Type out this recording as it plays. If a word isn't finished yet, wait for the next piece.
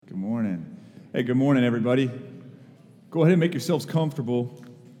Hey, good morning, everybody. Go ahead and make yourselves comfortable.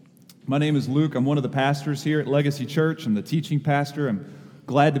 My name is Luke. I'm one of the pastors here at Legacy Church. I'm the teaching pastor. I'm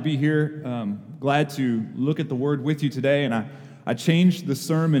glad to be here. Glad to look at the Word with you today. And I changed the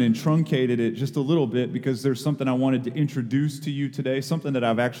sermon and truncated it just a little bit because there's something I wanted to introduce to you today, something that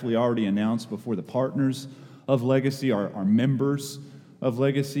I've actually already announced before the partners of Legacy, our members of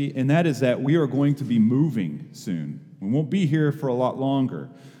Legacy, and that is that we are going to be moving soon. We won't be here for a lot longer.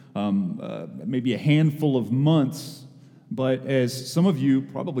 Maybe a handful of months, but as some of you,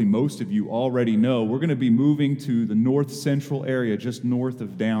 probably most of you already know, we're going to be moving to the north central area, just north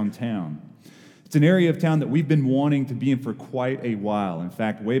of downtown. It's an area of town that we've been wanting to be in for quite a while. In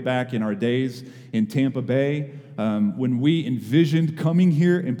fact, way back in our days in Tampa Bay, when we envisioned coming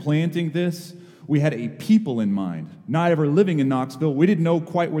here and planting this, we had a people in mind. Not ever living in Knoxville, we didn't know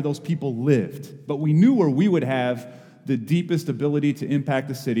quite where those people lived, but we knew where we would have the deepest ability to impact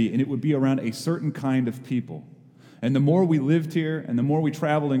the city, and it would be around a certain kind of people. And the more we lived here, and the more we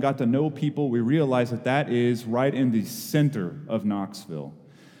traveled and got to know people, we realized that that is right in the center of Knoxville.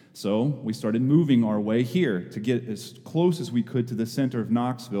 So we started moving our way here to get as close as we could to the center of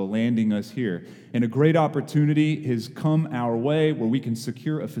Knoxville, landing us here. And a great opportunity has come our way where we can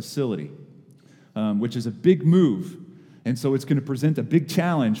secure a facility, which is a big move. And so it's going to present a big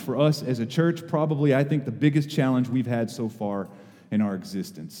challenge for us as a church, probably, I think, the biggest challenge we've had so far in our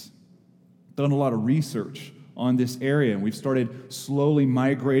existence. Done a lot of research on this area, and we've started slowly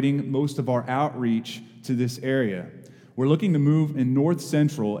migrating most of our outreach to this area. We're looking to move in North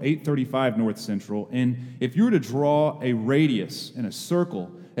Central, 835 North Central, and if you were to draw a radius in a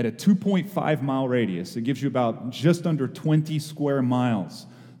circle at a 2.5-mile radius, it gives you about just under 20 square miles.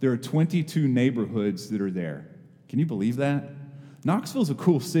 There are 22 neighborhoods that are there. Can you believe that? Knoxville's a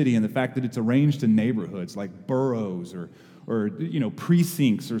cool city in the fact that it's arranged in neighborhoods like boroughs or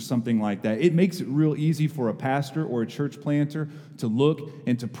precincts or something like that. It makes it real easy for a pastor or a church planter to look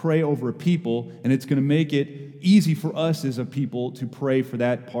and to pray over a people, and it's going to make it easy for us as a people to pray for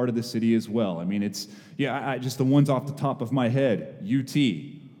that part of the city as well. I mean, just the ones off the top of my head: UT,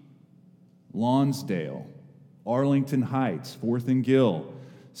 Lonsdale, Arlington Heights, 4th and Gill,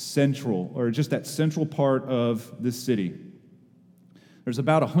 Central, or just that central part of the city. There's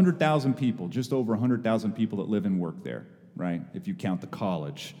about 100,000 people, just over 100,000 people that live and work there, right, if you count the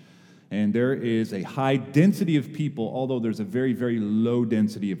college. And there is a high density of people, although there's a very, very low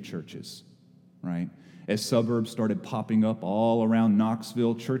density of churches, right? As suburbs started popping up all around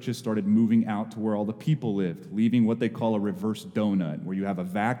Knoxville, churches started moving out to where all the people lived, leaving what they call a reverse donut, where you have a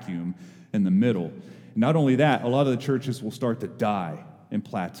vacuum in the middle. Not only that, a lot of the churches will start to die and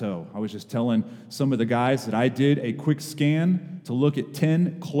plateau. I was just telling some of the guys that I did a quick scan to look at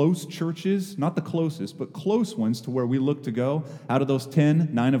 10 close churches, not the closest, but close ones to where we look to go. Out of those 10,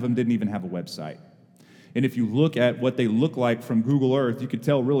 9 of them didn't even have a website. And if you look at what they look like from Google Earth, you could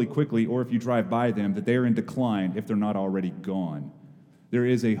tell really quickly, or if you drive by them, that they are in decline if they're not already gone. There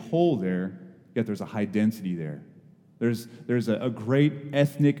is a hole there, yet there's a high density there. There's a great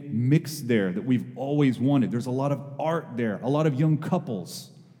ethnic mix there that we've always wanted. There's a lot of art there, a lot of young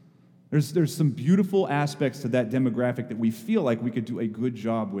couples. There's some beautiful aspects to that demographic that we feel like we could do a good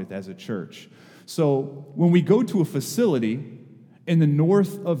job with as a church. So when we go to a facility in the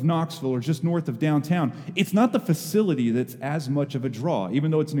north of Knoxville or just north of downtown, it's not the facility that's as much of a draw. Even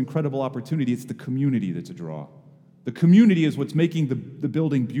though it's an incredible opportunity, it's the community that's a draw. The community is what's making the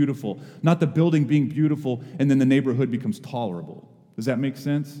building beautiful, not the building being beautiful and then the neighborhood becomes tolerable. Does that make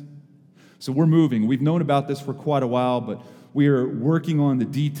sense? So we're moving. We've known about this for quite a while, but we are working on the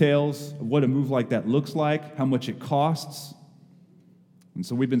details of what a move like that looks like, how much it costs. And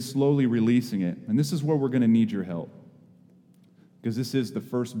so we've been slowly releasing it. And this is where we're going to need your help, because this is the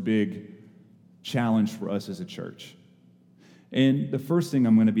first big challenge for us as a church. And the first thing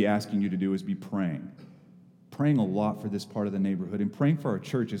I'm going to be asking you to do is be praying a lot for this part of the neighborhood and praying for our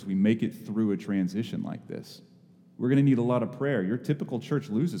church as we make it through a transition like this. We're going to need a lot of prayer. Your typical church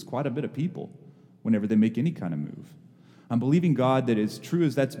loses quite a bit of people whenever they make any kind of move. I'm believing God that as true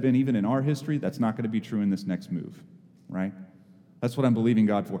as that's been even in our history, that's not going to be true in this next move, right? That's what I'm believing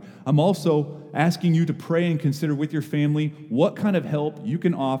God for. I'm also asking you to pray and consider with your family what kind of help you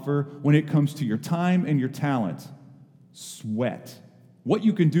can offer when it comes to your time and your talent. Sweat. What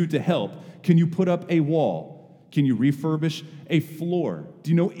you can do to help. Can you put up a wall? Can you refurbish a floor?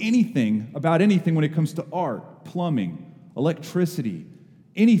 Do you know anything about anything when it comes to art, plumbing, electricity,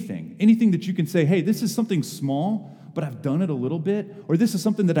 anything that you can say, hey, this is something small, but I've done it a little bit, or this is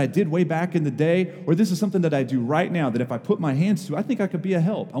something that I did way back in the day, or this is something that I do right now that if I put my hands to, I think I could be a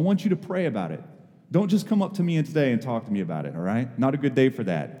help. I want you to pray about it. Don't just come up to me today and talk to me about it, all right? Not a good day for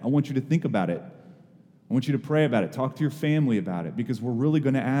that. I want you to think about it. I want you to pray about it. Talk to your family about it, because we're really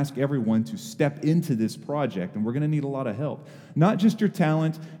going to ask everyone to step into this project, and we're going to need a lot of help. Not just your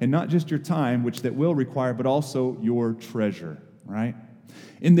talent and not just your time, which that will require, but also your treasure, right?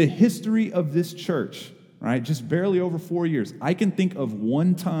 In the history of this church, right, just barely over 4 years, I can think of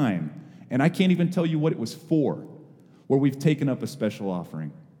one time, and I can't even tell you what it was for, where we've taken up a special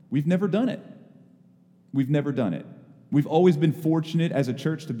offering. We've never done it. We've never done it. We've always been fortunate as a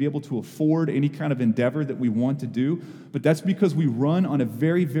church to be able to afford any kind of endeavor that we want to do, but that's because we run on a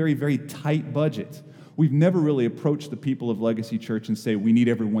very, very, very tight budget. We've never really approached the people of Legacy Church and say, we need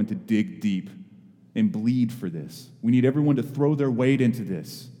everyone to dig deep and bleed for this. We need everyone to throw their weight into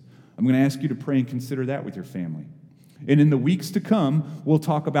this. I'm going to ask you to pray and consider that with your family. And in the weeks to come, we'll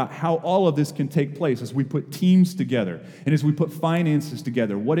talk about how all of this can take place as we put teams together and as we put finances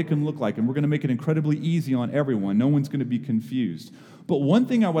together, what it can look like. And we're going to make it incredibly easy on everyone. No one's going to be confused. But one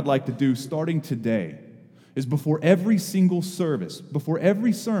thing I would like to do starting today is before every single service, before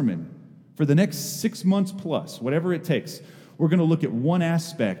every sermon, for the next 6 months plus, whatever it takes, we're going to look at one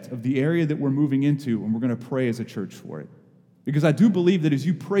aspect of the area that we're moving into, and we're going to pray as a church for it. Because I do believe that as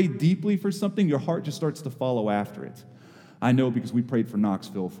you pray deeply for something, your heart just starts to follow after it. I know, because we prayed for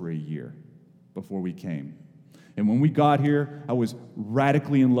Knoxville for a year before we came. And when we got here, I was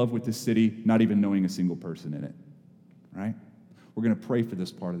radically in love with the city, not even knowing a single person in it, right? We're going to pray for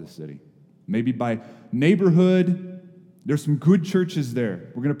this part of the city. Maybe by neighborhood, there's some good churches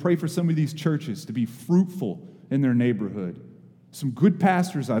there. We're going to pray for some of these churches to be fruitful in their neighborhood. Some good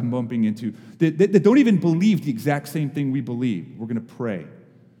pastors I'm bumping into that don't even believe the exact same thing we believe. We're going to pray.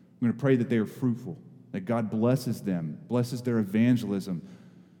 We're going to pray that they are fruitful, that God blesses them, blesses their evangelism.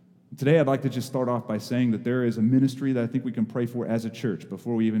 Today, I'd like to just start off by saying that there is a ministry that I think we can pray for as a church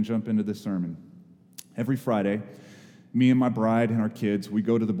before we even jump into this sermon. Every Friday, me and my bride and our kids, we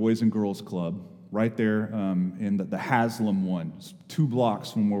go to the Boys and Girls Club right there in the Haslam one, 2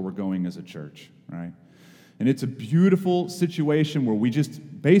 blocks from where we're going as a church, right? And it's a beautiful situation where we just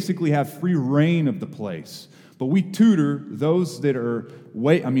basically have free reign of the place. But we tutor those that are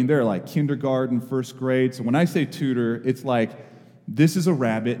they're like kindergarten, first grade. So when I say tutor, it's like, this is a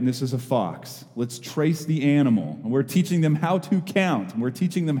rabbit and this is a fox. Let's trace the animal. And we're teaching them how to count. And we're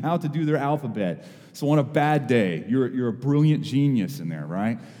teaching them how to do their alphabet. So on a bad day, you're a brilliant genius in there,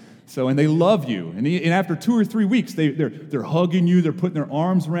 right? So, and they love you. And after 2 or 3 weeks, they're hugging you. They're putting their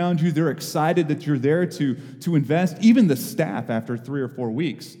arms around you. They're excited that you're there to invest. Even the staff, after 3 or 4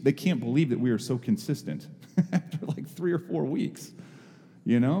 weeks, they can't believe that we are so consistent after like 3 or 4 weeks.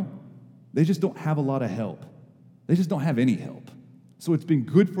 You know? They just don't have a lot of help. They just don't have any help. So it's been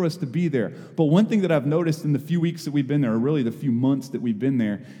good for us to be there. But one thing that I've noticed in the few weeks that we've been there, or really the few months that we've been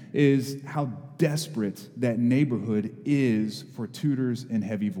there, is how desperate that neighborhood is for tutors and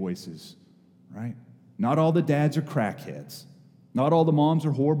heavy voices, right? Not all the dads are crackheads. Not all the moms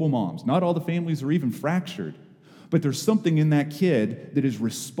are horrible moms. Not all the families are even fractured. But there's something in that kid that is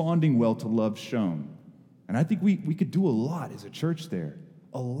responding well to love shown. And I think we could do a lot as a church there.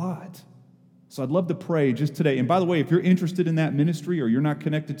 A lot. So I'd love to pray just today. And by the way, if you're interested in that ministry or you're not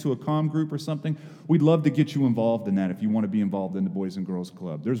connected to a comm group or something, we'd love to get you involved in that if you want to be involved in the Boys and Girls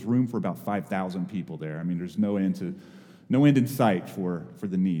Club. There's room for about 5,000 people there. I mean, there's no end in sight for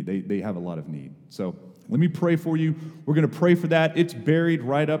the need. They have a lot of need. So let me pray for you. We're going to pray for that. It's buried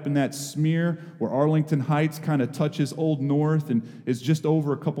right up in that smear where Arlington Heights kind of touches Old North and is just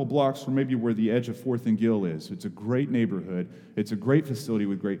over a couple blocks from maybe where the edge of 4th and Gill is. It's a great neighborhood. It's a great facility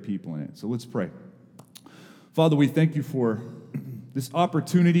with great people in it. So let's pray. Father, we thank you for this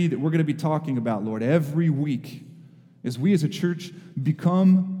opportunity that we're going to be talking about, Lord, every week as we as a church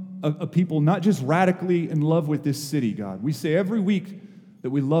become a people not just radically in love with this city, God. We say every week that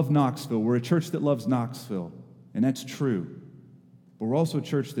we love Knoxville. We're a church that loves Knoxville, and that's true. But we're also a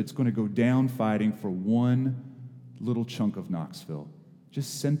church that's going to go down fighting for one little chunk of Knoxville.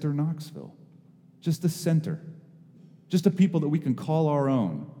 Just center Knoxville. Just the center. Just a people that we can call our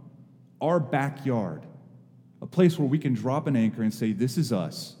own. Our backyard. A place where we can drop an anchor and say, this is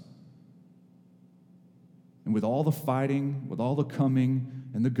us. And with all the fighting, with all the coming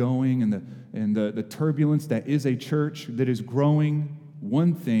and the going and the turbulence that is a church that is growing,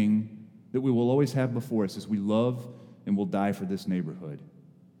 one thing that we will always have before us is we love and will die for this neighborhood.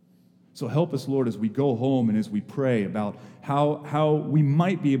 So help us, Lord, as we go home and as we pray about how we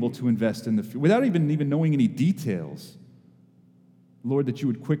might be able to invest in the future without even knowing any details. Lord, that you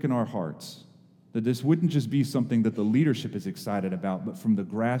would quicken our hearts, that this wouldn't just be something that the leadership is excited about, but from the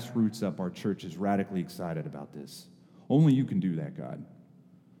grassroots up, our church is radically excited about this. Only you can do that, God.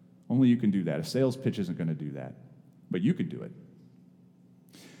 Only you can do that. A sales pitch isn't going to do that, but you can do it.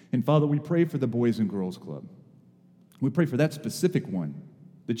 And Father, we pray for the Boys and Girls Club. We pray for that specific one,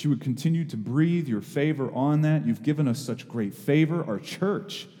 that you would continue to breathe your favor on that. You've given us such great favor. Our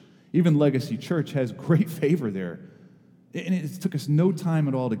church, even Legacy Church, has great favor there. And it took us no time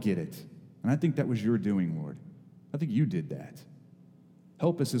at all to get it. And I think that was your doing, Lord. I think you did that.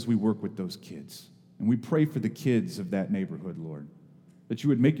 Help us as we work with those kids. And we pray for the kids of that neighborhood, Lord, that you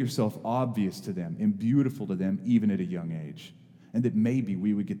would make yourself obvious to them and beautiful to them even at a young age, and that maybe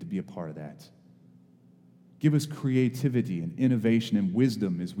we would get to be a part of that. Give us creativity and innovation and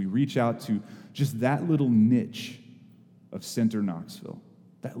wisdom as we reach out to just that little niche of Center Knoxville,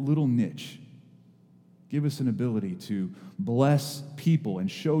 that little niche. Give us an ability to bless people and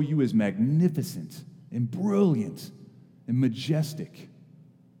show you as magnificent and brilliant and majestic.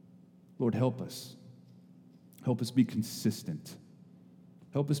 Lord, help us. Help us be consistent.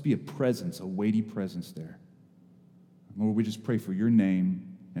 Help us be a presence, a weighty presence there. Lord, we just pray for your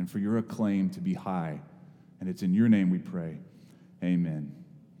name and for your acclaim to be high. And it's in your name we pray. Amen.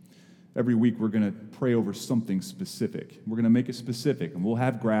 Every week we're going to pray over something specific. We're going to make it specific, and we'll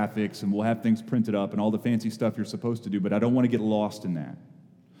have graphics, and we'll have things printed up and all the fancy stuff you're supposed to do, but I don't want to get lost in that.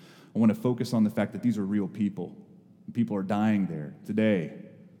 I want to focus on the fact that these are real people. People are dying there today.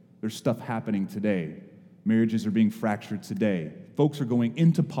 There's stuff happening today. Marriages are being fractured today. Folks are going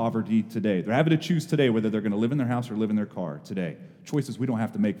into poverty today. They're having to choose today whether they're going to live in their house or live in their car today. Choices we don't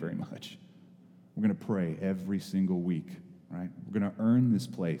have to make very much. We're going to pray every single week, right? We're going to earn this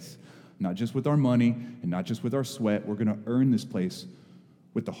place, not just with our money and not just with our sweat. We're going to earn this place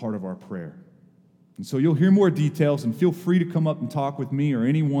with the heart of our prayer. And so you'll hear more details, and feel free to come up and talk with me or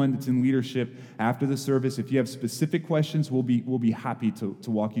anyone that's in leadership after the service. If you have specific questions, we'll be happy to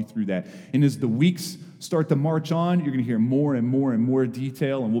walk you through that. And as the weeks start to march on, you're going to hear more and more and more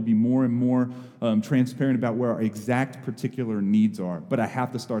detail, and we'll be more and more transparent about where our exact particular needs are. But I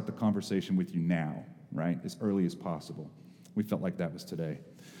have to start the conversation with you now, right, as early as possible. We felt like that was today.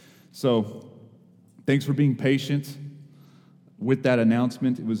 So thanks for being patient with that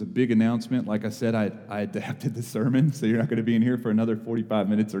announcement. It was a big announcement. Like I said, I adapted the sermon, so you're not going to be in here for another 45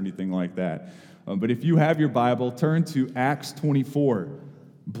 minutes or anything like that. But if you have your Bible, turn to Acts 24.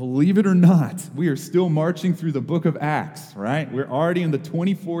 Believe it or not, we are still marching through the book of Acts, right? We're already in the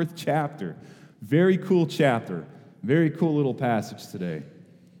 24th chapter. Very cool chapter. Very cool little passage today.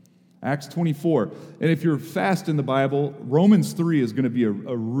 Acts 24. And if you're fast in the Bible, Romans 3 is going to be a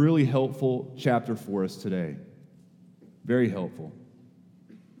really helpful chapter for us today. Very helpful.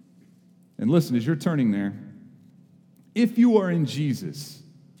 And listen, as you're turning there, if you are in Jesus,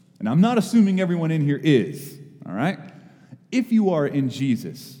 and I'm not assuming everyone in here is, all right? If you are in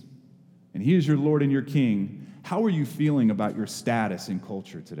Jesus, and he is your Lord and your King, how are you feeling about your status in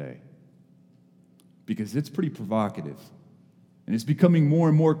culture today? Because it's pretty provocative. And it's becoming more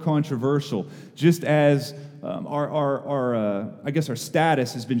and more controversial, just as our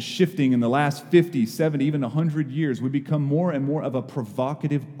status has been shifting in the last 50, 70, even 100 years. We become more and more of a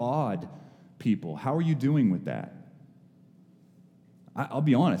provocative, odd people. How are you doing with that? I'll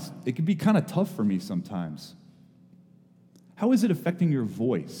be honest, it can be kind of tough for me sometimes. How is it affecting your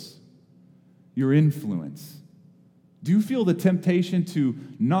voice, your influence? Do you feel the temptation to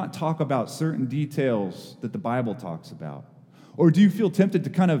not talk about certain details that the Bible talks about? Or do you feel tempted to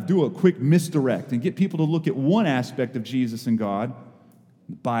kind of do a quick misdirect and get people to look at one aspect of Jesus and God,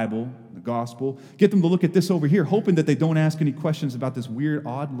 the Bible, the gospel, get them to look at this over here, hoping that they don't ask any questions about this weird,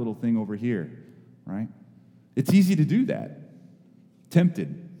 odd little thing over here, right? It's easy to do that.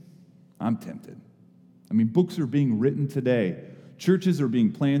 Tempted. I'm tempted. I mean, books are being written today. Churches are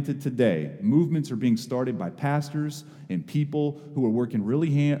being planted today. Movements are being started by pastors and people who are working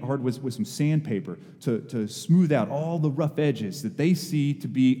really hard with some sandpaper to smooth out all the rough edges that they see to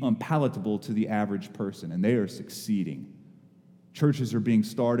be unpalatable to the average person, and they are succeeding. Churches are being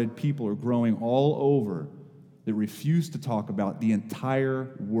started. People are growing all over that refuse to talk about the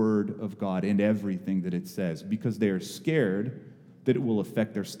entire Word of God and everything that it says because they are scared that it will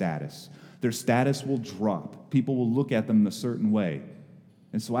affect their status. Their status will drop. People will look at them in a certain way.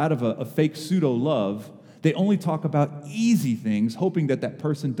 And so out of a fake pseudo-love, they only talk about easy things, hoping that that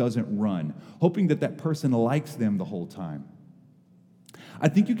person doesn't run, hoping that that person likes them the whole time. I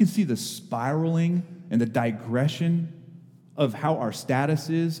think you can see the spiraling and the digression of how our status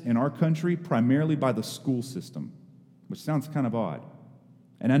is in our country, primarily by the school system, which sounds kind of odd.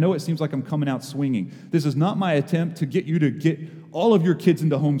 And I know it seems like I'm coming out swinging. This is not my attempt to get you to get all of your kids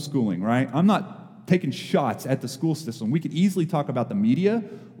into homeschooling, right? I'm not taking shots at the school system. We could easily talk about the media,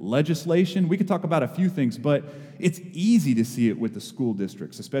 legislation. We could talk about a few things, but it's easy to see it with the school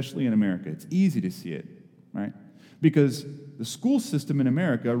districts, especially in America. It's easy to see it, right? Because the school system in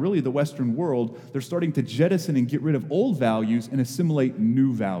America, really the Western world, they're starting to jettison and get rid of old values and assimilate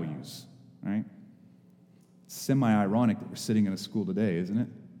new values, right? It's semi-ironic that we're sitting in a school today, isn't it?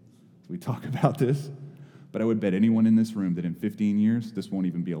 We talk about this, but I would bet anyone in this room that in 15 years, this won't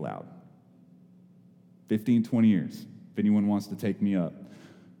even be allowed. 15, 20 years, if anyone wants to take me up.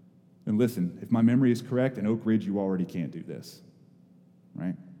 And listen, if my memory is correct, in Oak Ridge, you already can't do this,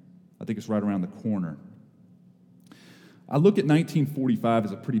 right? I think it's right around the corner. I look at 1945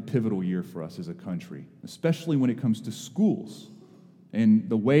 as a pretty pivotal year for us as a country, especially when it comes to schools and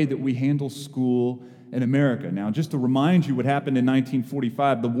the way that we handle school in America. Now, just to remind you what happened in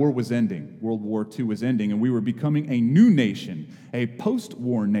 1945, the war was ending. World War II was ending, and we were becoming a new nation, a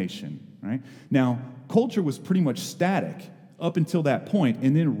post-war nation, right? Now, culture was pretty much static up until that point,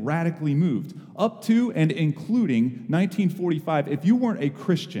 and then radically moved. Up to and including 1945, if you weren't a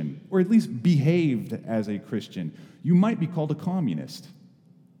Christian, or at least behaved as a Christian, you might be called a communist.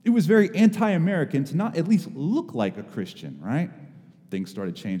 It was very anti-American to not at least look like a Christian, right? Things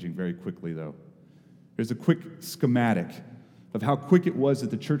started changing very quickly, though. Here's a quick schematic of how quick it was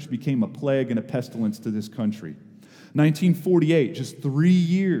that the church became a plague and a pestilence to this country. 1948, just 3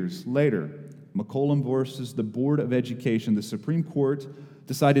 years later, McCollum versus the Board of Education, the Supreme Court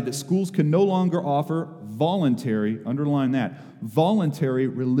decided that schools can no longer offer voluntary, underline that, voluntary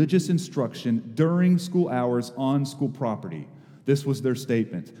religious instruction during school hours on school property. This was their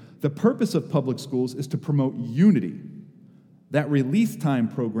statement. The purpose of public schools is to promote unity. That release time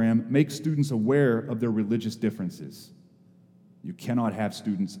program makes students aware of their religious differences. You cannot have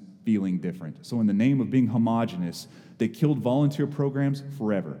students feeling different. So in the name of being homogenous, they killed volunteer programs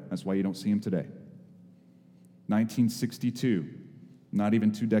forever. That's why you don't see them today. 1962, not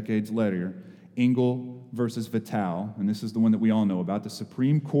even 2 decades later, Engel versus Vitale, and this is the one that we all know about, the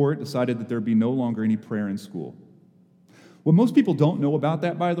Supreme Court decided that there be no longer any prayer in school. What most people don't know about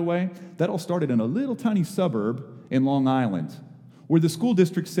that, by the way, that all started in a little tiny suburb in Long Island, where the school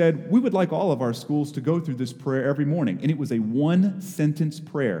district said, we would like all of our schools to go through this prayer every morning. And it was a one-sentence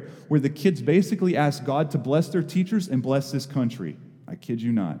prayer where the kids basically asked God to bless their teachers and bless this country. I kid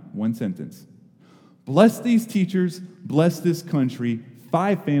you not, one sentence. Bless these teachers, bless this country.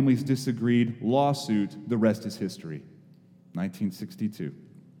 5 families disagreed, lawsuit, the rest is history. 1962.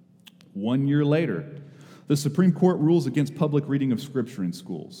 1 year later, the Supreme Court rules against public reading of Scripture in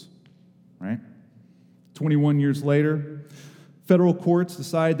schools, right? 21 years later, federal courts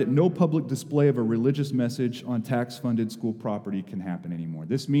decide that no public display of a religious message on tax-funded school property can happen anymore.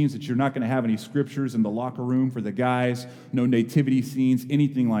 This means that you're not going to have any scriptures in the locker room for the guys, no nativity scenes,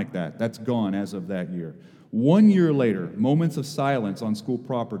 anything like that. That's gone as of that year. 1 year later, moments of silence on school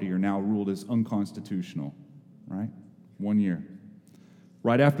property are now ruled as unconstitutional, right? 1 year.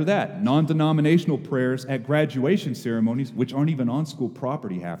 Right after that, non-denominational prayers at graduation ceremonies, which aren't even on school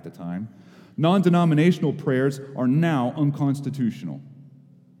property half the time, non-denominational prayers are now unconstitutional.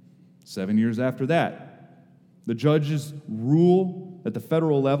 7 years after that, the judges rule at the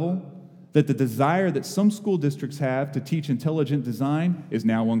federal level that the desire that some school districts have to teach intelligent design is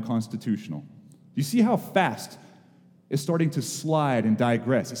now unconstitutional. You see how fast it's starting to slide and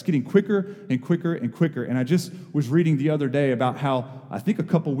digress. It's getting quicker and quicker and quicker. And I just was reading the other day about how, I think a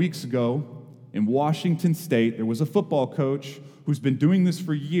couple weeks ago, in Washington State, there was a football coach who's been doing this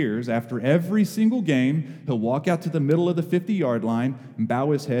for years. After every single game, he'll walk out to the middle of the 50-yard line and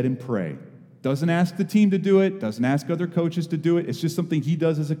bow his head and pray. Doesn't ask the team to do it, doesn't ask other coaches to do it. It's just something he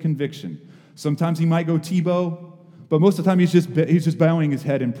does as a conviction. Sometimes he might go Tebow, but most of the time he's just bowing his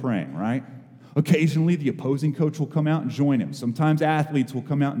head and praying, right? Occasionally, the opposing coach will come out and join him. Sometimes athletes will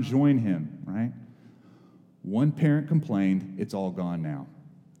come out and join him, right? One parent complained, it's all gone now.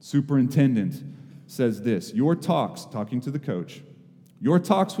 Superintendent says this, your talks, talking to the coach, your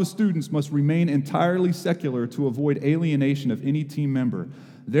talks with students must remain entirely secular to avoid alienation of any team member.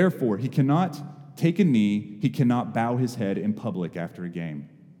 Therefore, he cannot take a knee, he cannot bow his head in public after a game.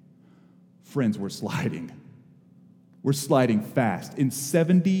 Friends, we're sliding. We're sliding fast. In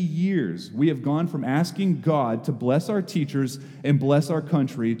 70 years, we have gone from asking God to bless our teachers and bless our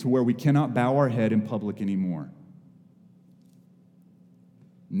country to where we cannot bow our head in public anymore.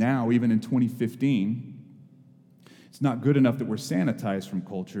 Now, even in 2015, it's not good enough that we're sanitized from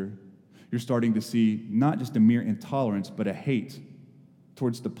culture. You're starting to see not just a mere intolerance, but a hate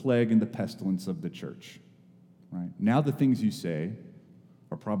towards the plague and the pestilence of the church. Right? Now the things you say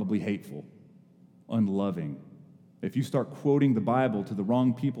are probably hateful, unloving, If you start quoting the Bible to the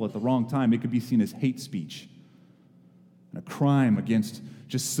wrong people at the wrong time, it could be seen as hate speech and a crime against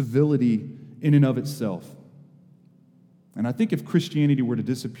just civility in and of itself. And I think if Christianity were to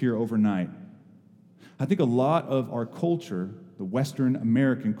disappear overnight, I think a lot of our culture, the Western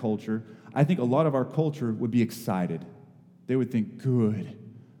American culture, I think a lot of our culture would be excited. They would think, good,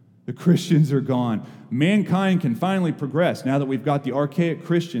 the Christians are gone. Mankind can finally progress now that we've got the archaic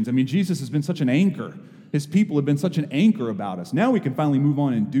Christians. I mean, Jesus has been such an anchor. His people have been such an anchor about us. Now we can finally move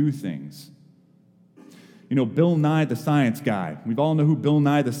on and do things. You know, Bill Nye the Science Guy. We all know who Bill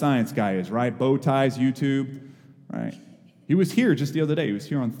Nye the Science Guy is, right? Bow ties, YouTube, right? He was here just the other day. He was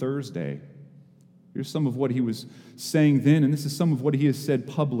here on Thursday. Here's some of what he was saying then, and this is some of what he has said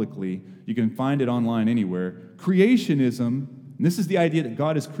publicly. You can find it online anywhere. Creationism, and this is the idea that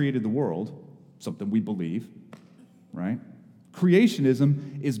God has created the world, something we believe, right?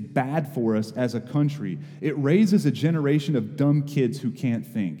 Creationism is bad for us as a country. It raises a generation of dumb kids who can't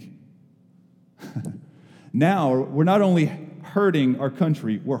think. Now, we're not only hurting our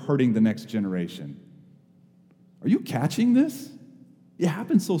country, we're hurting the next generation. Are you catching this? It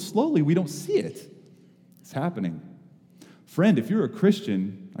happens so slowly, we don't see it. It's happening. Friend, if you're a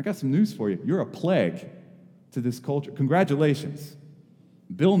Christian, I got some news for you. You're a plague to this culture. Congratulations.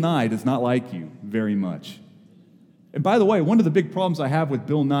 Bill Nye does not like you very much. And by the way, one of the big problems I have with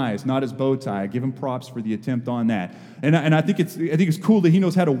Bill Nye is not his bow tie. I give him props for the attempt on that. And I think it's cool that he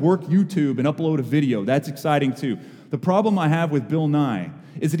knows how to work YouTube and upload a video. That's exciting too. The problem I have with Bill Nye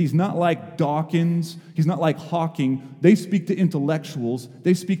is that he's not like Dawkins, he's not like Hawking. They speak to intellectuals,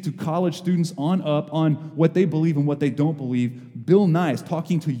 they speak to college students on up on what they believe and what they don't believe. Bill Nye is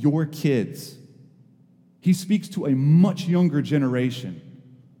talking to your kids. He speaks to a much younger generation.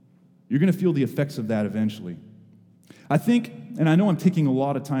 You're going to feel the effects of that eventually. I think, and I know I'm taking a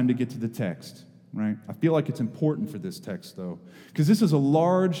lot of time to get to the text, right? I feel like it's important for this text, though, because this is a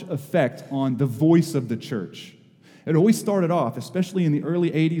large effect on the voice of the church. It always started off, especially in the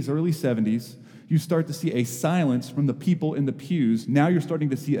early 80s, early 70s, you start to see a silence from the people in the pews. Now you're starting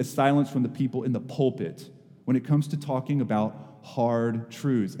to see a silence from the people in the pulpit when it comes to talking about hard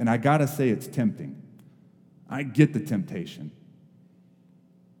truths. And I gotta say, it's tempting. I get the temptation.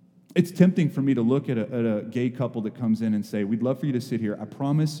 It's tempting for me to look at a gay couple that comes in and say, we'd love for you to sit here. I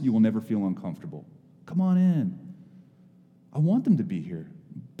promise you will never feel uncomfortable. Come on in. I want them to be here.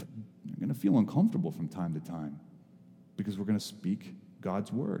 But they're going to feel uncomfortable from time to time because we're going to speak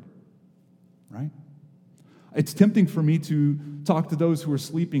God's word, right? It's tempting for me to talk to those who are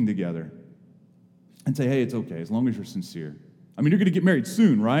sleeping together and say, hey, it's okay, as long as you're sincere. I mean, you're going to get married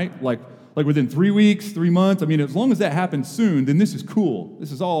soon, right? Like within 3 weeks, 3 months. I mean, as long as that happens soon, then this is cool.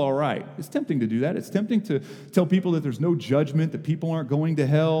 This is all right. It's tempting to do that. It's tempting to tell people that there's no judgment, that people aren't going to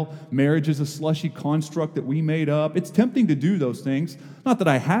hell. Marriage is a slushy construct that we made up. It's tempting to do those things. Not that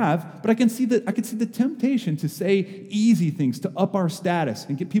I have, but I can see the temptation to say easy things, to up our status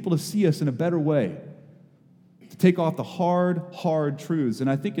and get people to see us in a better way, to take off the hard truths. And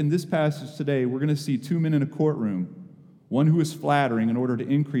I think in this passage today, we're going to see two men in a courtroom. One who is flattering in order to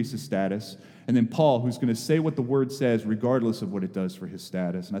increase his status, and then Paul, who's going to say what the word says regardless of what it does for his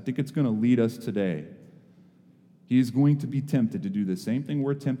status. And I think it's going to lead us today. He is going to be tempted to do the same thing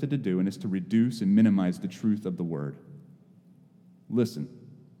we're tempted to do, and it's to reduce and minimize the truth of the word. Listen,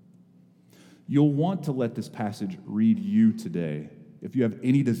 you'll want to let this passage read you today if you have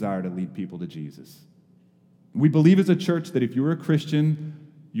any desire to lead people to Jesus. We believe as a church that if you're a Christian,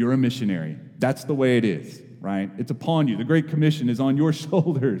 you're a missionary. That's the way it is. Right? It's upon you. The Great Commission is on your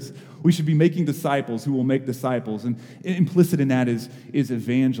shoulders. We should be making disciples who will make disciples. And implicit in that is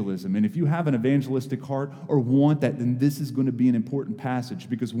evangelism. And if you have an evangelistic heart or want that, then this is going to be an important passage,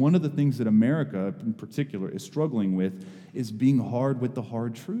 because one of the things that America in particular is struggling with is being hard with the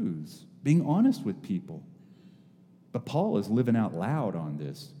hard truths, being honest with people. But Paul is living out loud on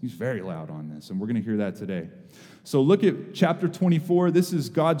this. He's very loud on this, and we're going to hear that today. So look at chapter 24. This is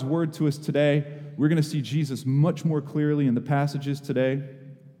God's word to us today. We're going to see Jesus much more clearly in the passages today.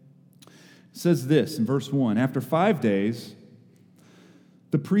 It says this in verse 1, after 5 days,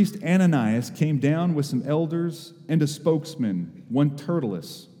 the priest Ananias came down with some elders and a spokesman, one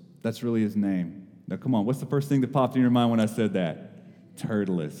Tertullus. That's really his name. Now, come on, what's the first thing that popped in your mind when I said that?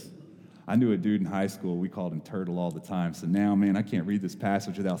 Tertullus. I knew a dude in high school, we called him Turtle all the time. So now, man, I can't read this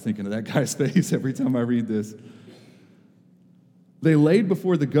passage without thinking of that guy's face every time I read this. They laid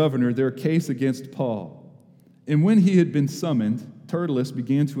before the governor their case against Paul. And when he had been summoned, Tertullus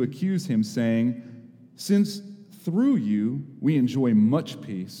began to accuse him, saying, since Through you, we enjoy much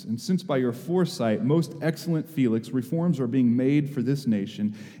peace, and since by your foresight, most excellent Felix, reforms are being made for this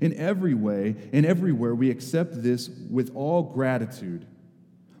nation, in every way and everywhere we accept this with all gratitude.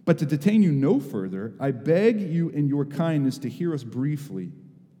 But to detain you no further, I beg you in your kindness to hear us briefly,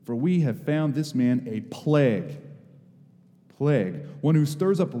 for we have found this man a plague, one who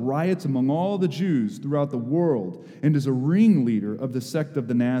stirs up riots among all the Jews throughout the world and is a ringleader of the sect of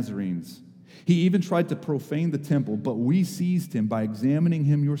the Nazarenes. He even tried to profane the temple, but we seized him by examining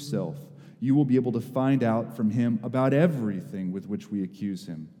him yourself. You will be able to find out from him about everything with which we accuse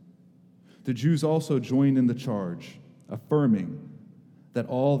him. The Jews also joined in the charge, affirming that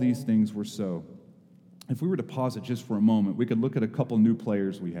all these things were so. If we were to pause it just for a moment, we could look at a couple new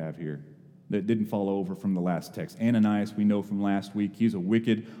players we have here that didn't fall over from the last text. Ananias, we know from last week, he's a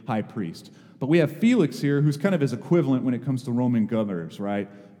wicked high priest. But we have Felix here, who's kind of his equivalent when it comes to Roman governors, right?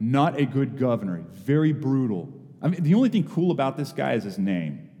 Not a good governor, very brutal. I mean, the only thing cool about this guy is his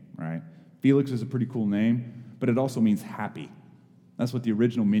name, right? Felix is a pretty cool name, but it also means happy. That's what the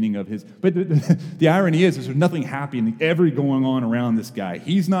original meaning of his... But the irony is there's nothing happy in every going on around this guy.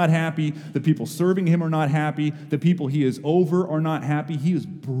 He's not happy. The people serving him are not happy. The people he is over are not happy. He is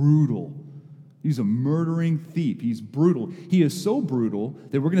brutal. He's a murdering thief. He's brutal. He is so brutal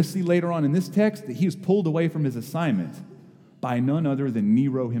that we're going to see later on in this text that he is pulled away from his assignment by none other than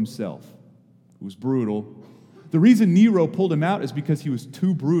Nero himself, who's brutal. The reason Nero pulled him out is because he was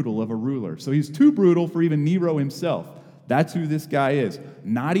too brutal of a ruler. So he's too brutal for even Nero himself. That's who this guy is.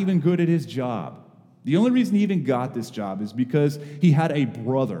 Not even good at his job. The only reason he even got this job is because he had a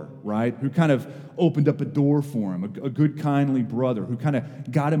brother, right, who kind of opened up a door for him, a good, kindly brother who kind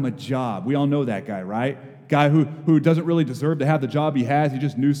of got him a job. We all know that guy, right? Guy who doesn't really deserve to have the job he has. He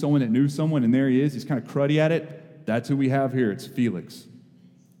just knew someone that knew someone, and there he is. He's kind of cruddy at it. That's who we have here. It's Felix.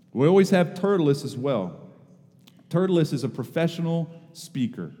 We always have Tertullus as well. Tertullus is a professional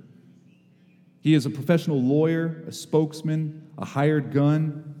speaker. He is a professional lawyer, a spokesman, a hired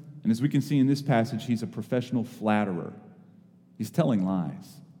gun. And as we can see in this passage, he's a professional flatterer. He's telling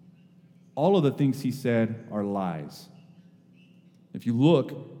lies. All of the things he said are lies. If you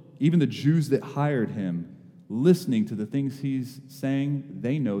look, even the Jews that hired him, listening to the things he's saying,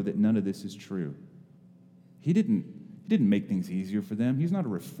 they know that none of this is true. He didn't make things easier for them. He's not a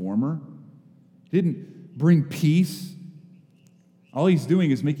reformer. He didn't bring peace. All he's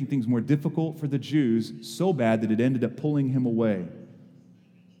doing is making things more difficult for the Jews, so bad that it ended up pulling him away.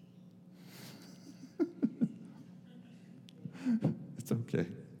 It's okay.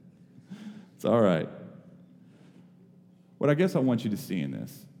 It's all right. What I guess I want you to see in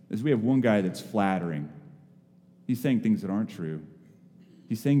this is we have one guy that's flattering. He's saying things that aren't true.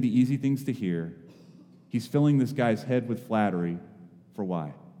 He's saying the easy things to hear. He's filling this guy's head with flattery. For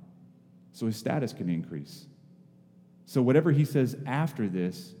why? So his status can increase. So whatever he says after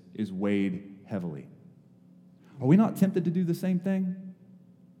this is weighed heavily. Are we not tempted to do the same thing?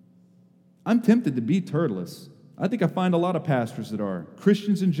 I'm tempted to be Tertullus. I think I find a lot of pastors that are,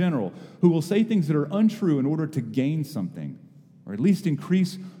 Christians in general, who will say things that are untrue in order to gain something, or at least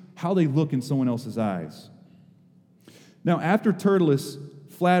increase how they look in someone else's eyes. Now, after Tertullus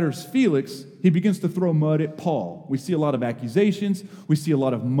flatters Felix, he begins to throw mud at Paul. We see a lot of accusations. We see a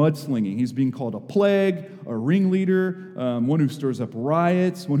lot of mudslinging. He's being called a plague, a ringleader, one who stirs up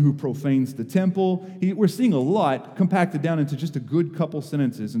riots, one who profanes the temple. We're seeing a lot compacted down into just a good couple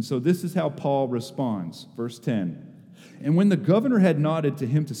sentences. And so this is how Paul responds. Verse 10. And when the governor had nodded to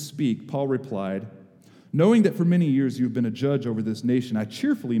him to speak, Paul replied, "Knowing that for many years you have been a judge over this nation, I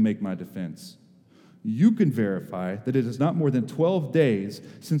cheerfully make my defense. You can verify that it is not more than 12 days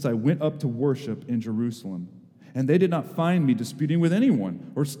since I went up to worship in Jerusalem, and they did not find me disputing with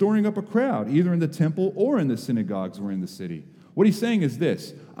anyone or storing up a crowd, either in the temple or in the synagogues or in the city." What he's saying is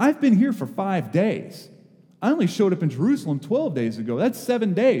this: I've been here for 5 days. I only showed up in Jerusalem 12 days ago. That's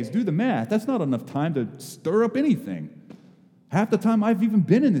 7 days. Do the math. That's not enough time to stir up anything. Half the time I've even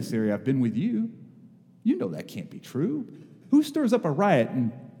been in this area, I've been with you. You know that can't be true. Who stirs up a riot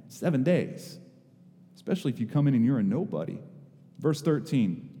in 7 days? Especially if you come in and you're a nobody. Verse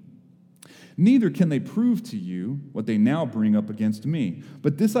 13. Neither can they prove to you what they now bring up against me.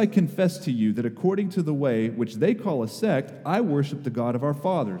 But this I confess to you, that according to the way which they call a sect, I worship the God of our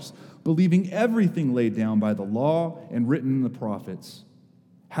fathers, believing everything laid down by the law and written in the prophets,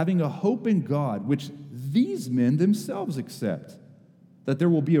 having a hope in God, which these men themselves accept, that there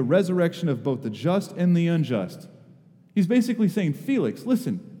will be a resurrection of both the just and the unjust. He's basically saying, Felix,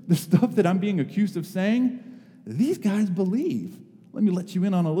 listen, the stuff that I'm being accused of saying, these guys believe. Let me let you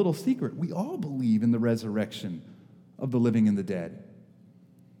in on a little secret. We all believe in the resurrection of the living and the dead.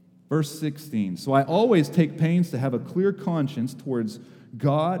 Verse 16, so I always take pains to have a clear conscience towards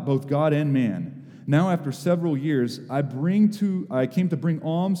God, both God and man. Now after several years, I came to bring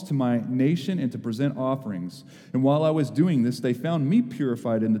alms to my nation and to present offerings. And while I was doing this, they found me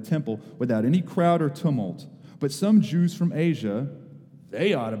purified in the temple without any crowd or tumult. But some Jews from Asia,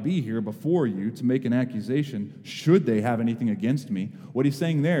 they ought to be here before you to make an accusation, should they have anything against me. What he's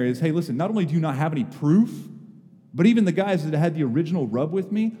saying there is, hey, listen, not only do you not have any proof, but even the guys that had the original rub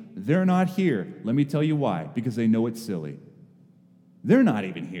with me, they're not here. Let me tell you why. Because they know it's silly. They're not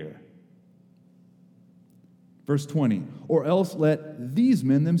even here. Verse 20, or else let these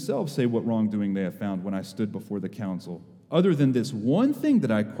men themselves say what wrongdoing they have found when I stood before the council. Other than this one thing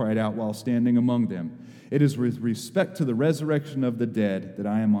that I cried out while standing among them, it is with respect to the resurrection of the dead that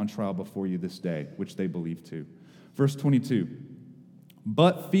I am on trial before you this day, which they believe too. Verse 22,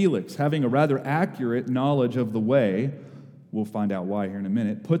 but Felix, having a rather accurate knowledge of the way, we'll find out why here in a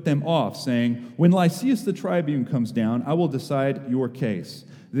minute, put them off, saying, when Lysias the tribune comes down, I will decide your case.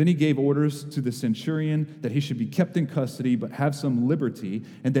 Then he gave orders to the centurion that he should be kept in custody but have some liberty,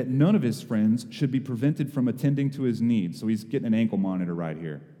 and that none of his friends should be prevented from attending to his needs. So he's getting an ankle monitor right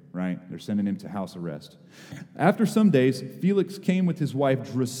here, right? They're sending him to house arrest. After some days, Felix came with his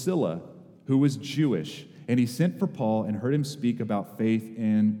wife Drusilla, who was Jewish, and he sent for Paul and heard him speak about faith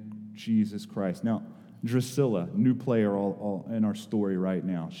in Jesus Christ. Now, Drusilla, new player all in our story right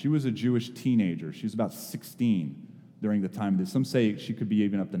now. She was a Jewish teenager. She was about 16 during the time of this. Some say she could be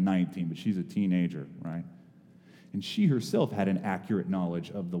even up to 19, but she's a teenager, right? And she herself had an accurate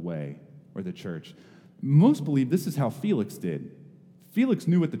knowledge of the way or the church. Most believe this is how Felix did. Felix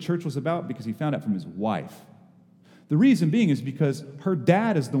knew what the church was about because he found out from his wife. The reason being is because her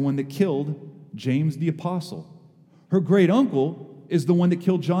dad is the one that killed James the Apostle. Her great uncle is the one that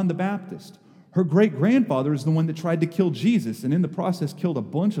killed John the Baptist. Her great-grandfather is the one that tried to kill Jesus and in the process killed a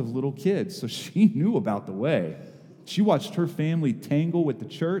bunch of little kids. So she knew about the way. She watched her family tangle with the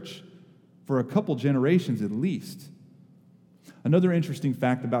church for a couple generations at least. Another interesting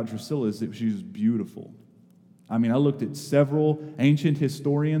fact about Drusilla is that she was beautiful. I mean, I looked at several ancient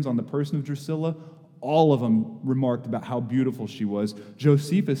historians on the person of Drusilla. All of them remarked about how beautiful she was.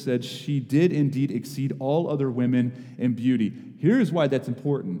 Josephus said she did indeed exceed all other women in beauty. Here's why that's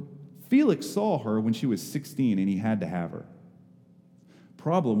important. Felix saw her when she was 16 and he had to have her.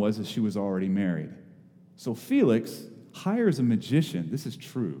 Problem was that she was already married. So Felix hires a magician. This is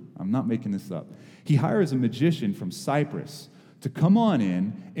true. I'm not making this up. He hires a magician from Cyprus to come on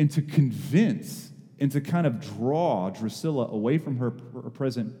in and to convince and to kind of draw Drusilla away from her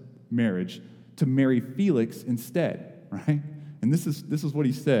present marriage to marry Felix instead, right? And this is what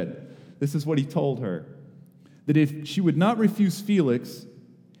he said. This is what he told her. That if she would not refuse Felix,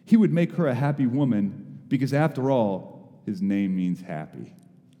 he would make her a happy woman because after all, his name means happy,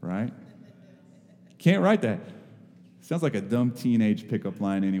 right? Can't write that. Sounds like a dumb teenage pickup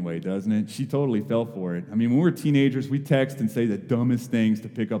line anyway, doesn't it? She totally fell for it. I mean, when we're teenagers, we text and say the dumbest things to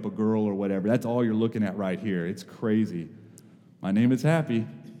pick up a girl or whatever. That's all you're looking at right here. It's crazy. My name is Happy.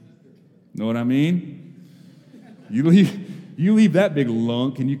 Know what I mean? You leave that big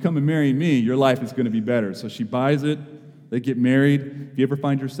lunk and you come and marry me, your life is going to be better. So she buys it. They get married. If you ever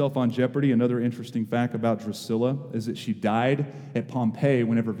find yourself on Jeopardy, another interesting fact about Drusilla is that she died at Pompeii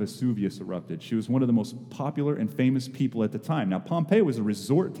whenever Vesuvius erupted. She was one of the most popular and famous people at the time. Now, Pompeii was a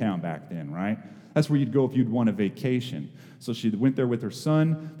resort town back then, right? That's where you'd go if you'd want a vacation. So she went there with her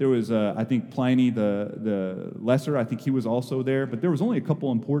son. There was, I think, Pliny the Lesser. I think he was also there. But there was only a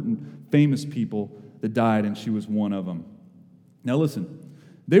couple important famous people that died, and she was one of them. Now, listen.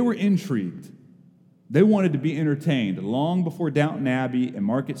 They were intrigued. They wanted to be entertained long before Downton Abbey and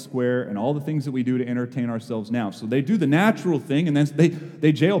Market Square and all the things that we do to entertain ourselves now. So they do the natural thing, and then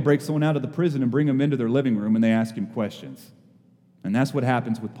they jailbreak someone out of the prison and bring them into their living room, and they ask him questions. And that's what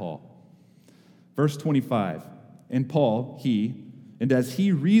happens with Paul. Verse 25, and Paul, and as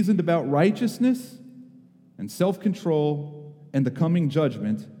he reasoned about righteousness and self-control and the coming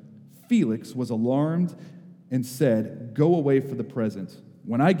judgment, Felix was alarmed and said, go away for the present.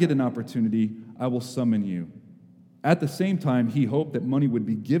 When I get an opportunity, I will summon you. At the same time, he hoped that money would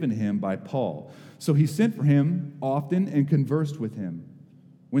be given him by Paul. So he sent for him often and conversed with him.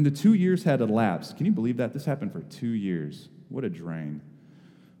 When the 2 years had elapsed, can you believe that? This happened for 2 years. What a drain.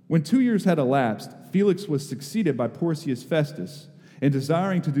 When 2 years had elapsed, Felix was succeeded by Porcius Festus, and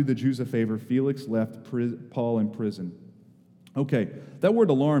desiring to do the Jews a favor, Felix left Paul in prison. Okay, that word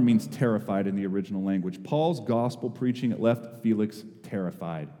alarm means terrified in the original language. Paul's gospel preaching, it left Felix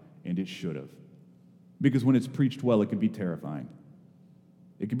terrified, and it should have. Because when it's preached well, it can be terrifying.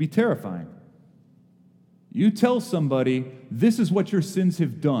 It can be terrifying. You tell somebody, this is what your sins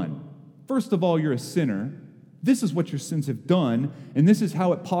have done. First of all, you're a sinner. This is what your sins have done, and this is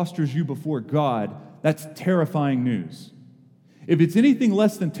how it postures you before God. That's terrifying news. If it's anything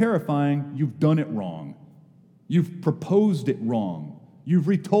less than terrifying, you've done it wrong. You've proposed it wrong. You've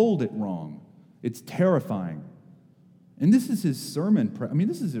retold it wrong. It's terrifying. And this is his sermon.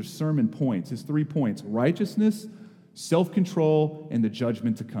 This is his sermon points, his 3 points: righteousness, self-control, and the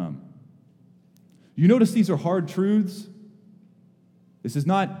judgment to come. You notice these are hard truths? This is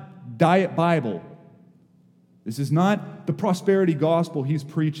not diet Bible. This is not the prosperity gospel he's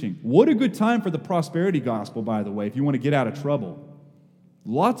preaching. What a good time for the prosperity gospel, by the way, if you want to get out of trouble.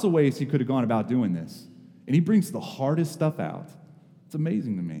 Lots of ways he could have gone about doing this. And he brings the hardest stuff out. It's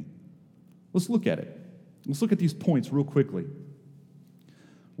amazing to me. Let's look at it. Let's look at these points real quickly.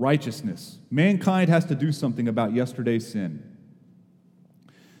 Righteousness. Mankind has to do something about yesterday's sin.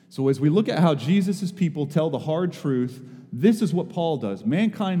 So as we look at how Jesus' people tell the hard truth, this is what Paul does.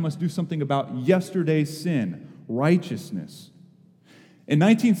 Mankind must do something about yesterday's sin. Righteousness. In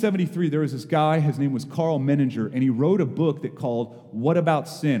 1973, there was this guy, his name was Carl Menninger, and he wrote a book that called What About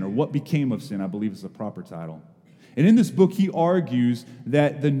Sin, or What Became of Sin, I believe is the proper title. And in this book, he argues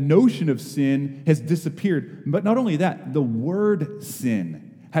that the notion of sin has disappeared. But not only that, the word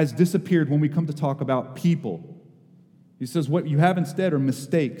sin has disappeared when we come to talk about people. He says what you have instead are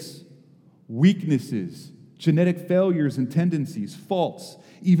mistakes, weaknesses, genetic failures and tendencies, faults,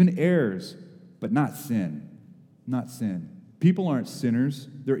 even errors, but not sin. Not sin. People aren't sinners.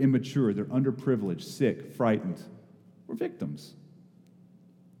 They're immature. They're underprivileged, sick, frightened. We're victims,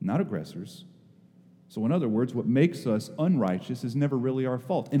 not aggressors. So in other words, what makes us unrighteous is never really our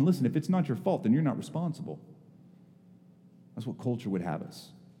fault. And listen, if it's not your fault, then you're not responsible. That's what culture would have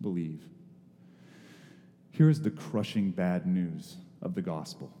us believe. Here's the crushing bad news of the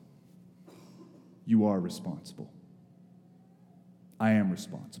gospel. You are responsible. I am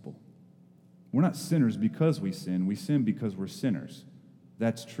responsible. We're not sinners because we sin. We sin because we're sinners.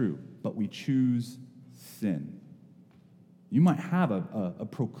 That's true. But we choose sin. You might have a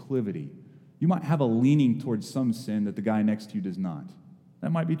proclivity. You might have a leaning towards some sin that the guy next to you does not.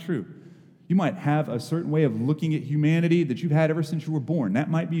 That might be true. You might have a certain way of looking at humanity that you've had ever since you were born. That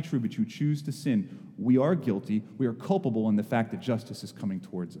might be true, but you choose to sin. We are guilty. We are culpable in the fact that justice is coming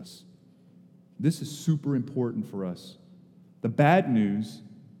towards us. This is super important for us. The bad news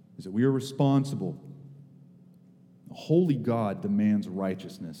is that we are responsible. A holy God demands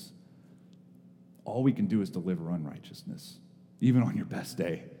righteousness. All we can do is deliver unrighteousness, even on your best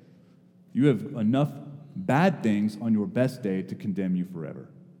day. You have enough bad things on your best day to condemn you forever.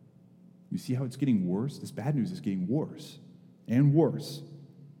 You see how it's getting worse? This bad news is getting worse and worse.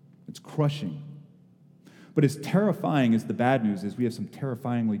 It's crushing. But as terrifying as the bad news is, we have some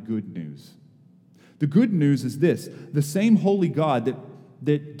terrifyingly good news. The good news is this: the same holy God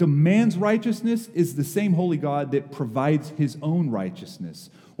that demands righteousness is the same holy God that provides his own righteousness.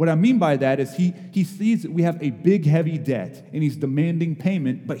 What I mean by that is he sees that we have a big, heavy debt, and he's demanding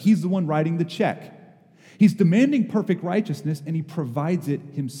payment, but he's the one writing the check. He's demanding perfect righteousness, and he provides it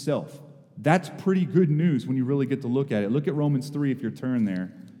himself. That's pretty good news when you really get to look at it. Look at Romans 3 if you're turned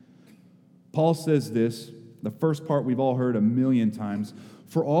there. Paul says this, the first part we've all heard a million times: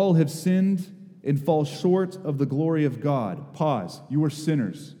 for all have sinned and fall short of the glory of God. Pause. You are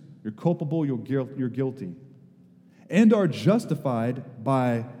sinners. You're culpable. You're guilty. And are justified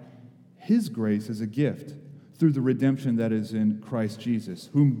by his grace as a gift through the redemption that is in Christ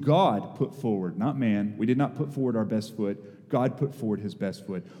Jesus, whom God put forward, not man. We did not put forward our best foot. God put forward his best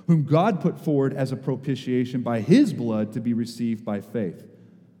foot, whom God put forward as a propitiation by his blood to be received by faith.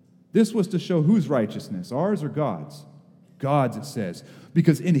 This was to show whose righteousness, ours or God's? God's, it says,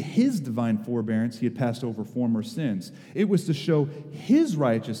 because in his divine forbearance he had passed over former sins. It was to show his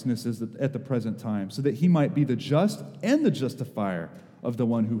righteousness at the present time, so that he might be the just and the justifier of the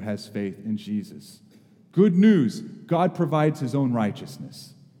one who has faith in Jesus. Good news, God provides his own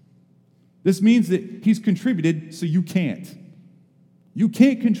righteousness. This means that he's contributed so you can't. You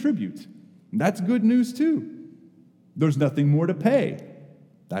can't contribute. That's good news too. There's nothing more to pay.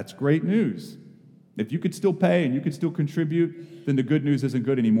 That's great news. If you could still pay and you could still contribute, then the good news isn't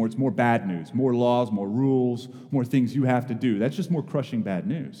good anymore. It's more bad news, more laws, more rules, more things you have to do. That's just more crushing bad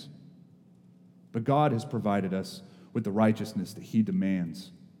news. But God has provided us with the righteousness that he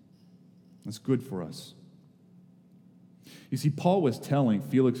demands. That's good for us. You see, Paul was telling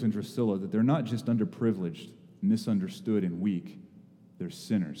Felix and Drusilla that they're not just underprivileged, misunderstood, and weak. They're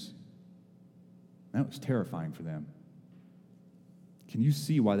sinners. That was terrifying for them. Can you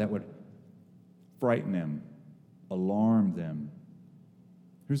see why that would frighten them, alarm them?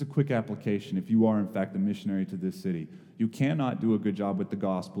 Here's a quick application if you are, in fact, a missionary to this city. You cannot do a good job with the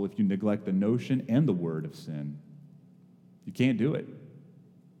gospel if you neglect the notion and the word of sin. You can't do it.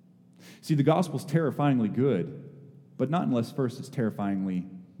 See, the gospel's terrifyingly good, but not unless first it's terrifyingly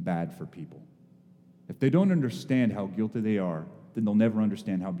bad for people. If they don't understand how guilty they are, then they'll never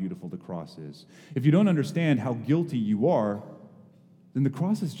understand how beautiful the cross is. If you don't understand how guilty you are, then the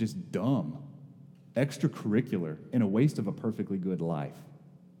cross is just dumb, extracurricular, and a waste of a perfectly good life.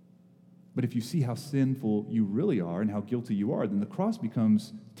 But if you see how sinful you really are and how guilty you are, then the cross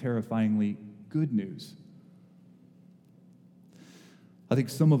becomes terrifyingly good news. I think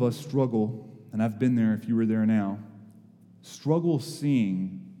some of us struggle, and I've been there if you were there now, struggle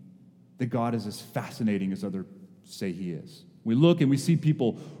seeing that God is as fascinating as others say he is. We look and we see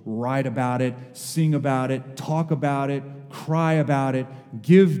people write about it, sing about it, talk about it, cry about it,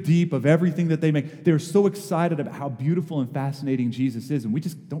 give deep of everything that they make. They're so excited about how beautiful and fascinating Jesus is, and we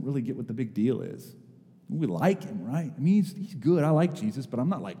just don't really get what the big deal is. We like him, right? I mean, he's good. I like Jesus, but I'm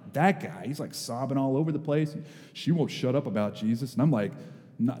not like that guy. He's like sobbing all over the place. She won't shut up about Jesus, and I'm like,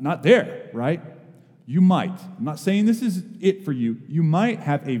 not there, right? You might. I'm not saying this is it for you. You might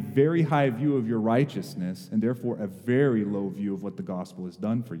have a very high view of your righteousness and therefore a very low view of what the gospel has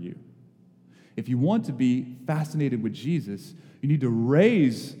done for you. If you want to be fascinated with Jesus, you need to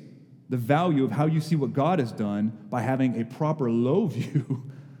raise the value of how you see what God has done by having a proper low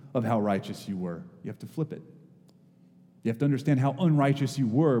view of how righteous you were. You have to flip it. You have to understand how unrighteous you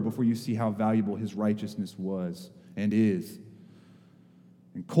were before you see how valuable his righteousness was and is.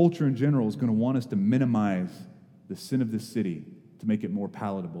 And culture in general is going to want us to minimize the sin of this city to make it more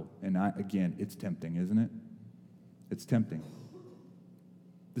palatable. And again, it's tempting, isn't it? It's tempting.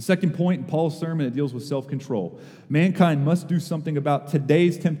 The second point in Paul's sermon, it deals with self-control. Mankind must do something about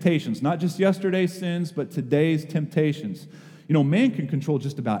today's temptations, not just yesterday's sins, but today's temptations. You know, man can control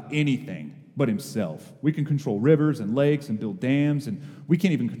just about anything but himself. We can control rivers and lakes and build dams, and we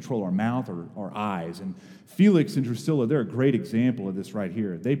can't even control our mouth or our eyes. And Felix and Drusilla, they're a great example of this right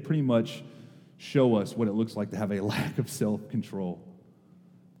here. They pretty much show us what it looks like to have a lack of self-control.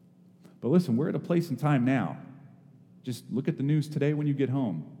 But listen, we're at a place in time now. Just look at the news today when you get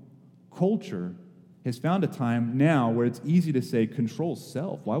home. Culture has found a time now where it's easy to say, control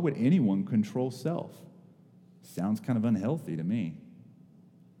self. Why would anyone control self? Sounds kind of unhealthy to me.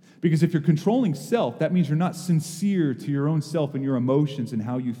 Because if you're controlling self, that means you're not sincere to your own self and your emotions and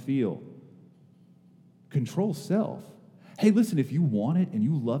how you feel. Control self. Hey, listen, if you want it and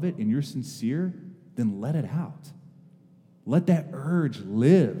you love it and you're sincere, then let it out. Let that urge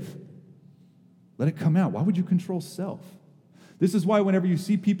live. Let it come out. Why would you control self? This is why whenever you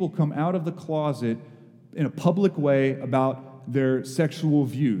see people come out of the closet in a public way about their sexual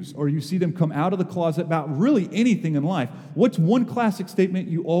views, or you see them come out of the closet about really anything in life, what's one classic statement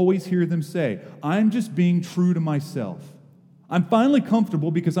you always hear them say? I'm just being true to myself. I'm finally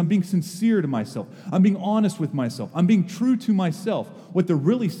comfortable because I'm being sincere to myself. I'm being honest with myself. I'm being true to myself. What they're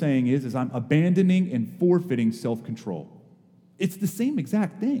really saying is I'm abandoning and forfeiting self-control. It's the same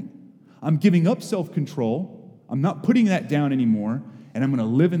exact thing. I'm giving up self-control. I'm not putting that down anymore. And I'm going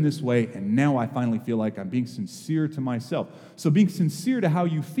to live in this way, and now I finally feel like I'm being sincere to myself. So being sincere to how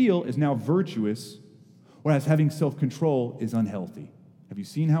you feel is now virtuous, whereas having self-control is unhealthy. Have you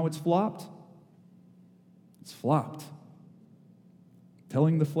seen how it's flopped? It's flopped.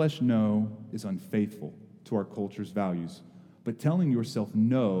 Telling the flesh no is unfaithful to our culture's values, but telling yourself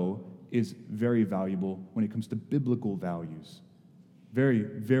no is very valuable when it comes to biblical values. Very,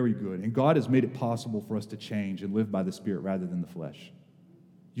 very good. And God has made it possible for us to change and live by the Spirit rather than the flesh.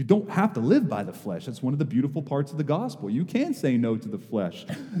 You don't have to live by the flesh. That's one of the beautiful parts of the gospel. You can say no to the flesh.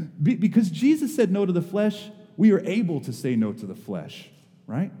 Because Jesus said no to the flesh, we are able to say no to the flesh,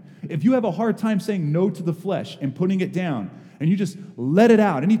 right? If you have a hard time saying no to the flesh and putting it down, and you just let it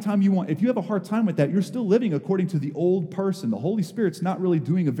out anytime you want, if you have a hard time with that, you're still living according to the old person. The Holy Spirit's not really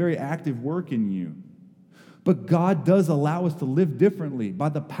doing a very active work in you. But God does allow us to live differently by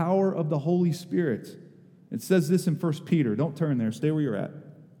the power of the Holy Spirit. It says this in 1 Peter. Don't turn there. Stay where you're at.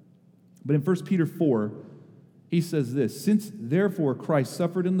 But in 1 Peter 4, he says this, since therefore Christ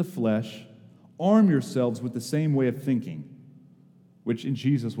suffered in the flesh, arm yourselves with the same way of thinking, which in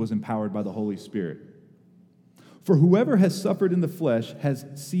Jesus was empowered by the Holy Spirit. For whoever has suffered in the flesh has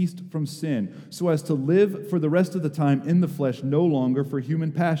ceased from sin, so as to live for the rest of the time in the flesh, no longer for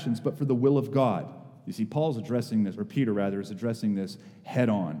human passions, but for the will of God. You see, Paul's addressing this, or Peter rather, is addressing this head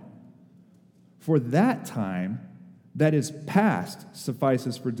on. For that time, that is past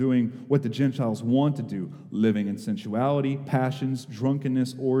suffices for doing what the Gentiles want to do, living in sensuality, passions,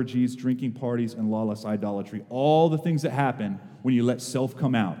 drunkenness, orgies, drinking parties, and lawless idolatry. All the things that happen when you let self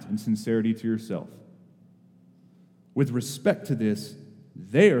come out in sincerity to yourself. With respect to this,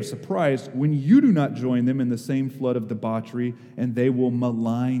 they are surprised when you do not join them in the same flood of debauchery, and they will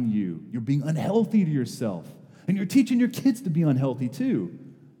malign you. You're being unhealthy to yourself, and you're teaching your kids to be unhealthy too.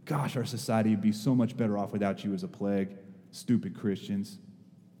 Gosh, our society would be so much better off without you as a plague. Stupid Christians.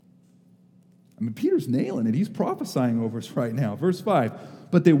 I mean, Peter's nailing it. He's prophesying over us right now. Verse 5,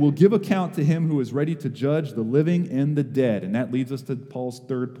 but they will give account to him who is ready to judge the living and the dead. And that leads us to Paul's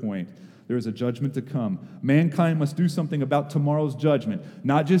third point. There is a judgment to come. Mankind must do something about tomorrow's judgment.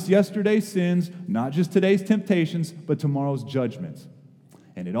 Not just yesterday's sins, not just today's temptations, but tomorrow's judgment.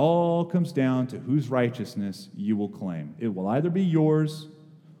 And it all comes down to whose righteousness you will claim. It will either be yours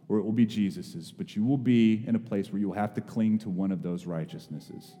or it will be Jesus's, but you will be in a place where you will have to cling to one of those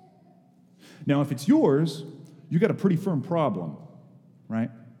righteousnesses. Now, if it's yours, you got a pretty firm problem, right?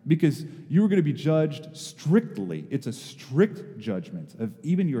 Because you are going to be judged strictly. It's a strict judgment of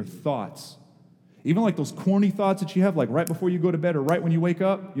even your thoughts. Even like those corny thoughts that you have like right before you go to bed or right when you wake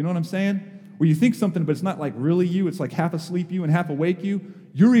up. You know what I'm saying? Where you think something, but it's not like really you. It's like half asleep you and half awake you.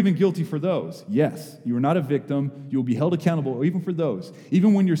 You're even guilty for those. Yes, you are not a victim. You will be held accountable even for those.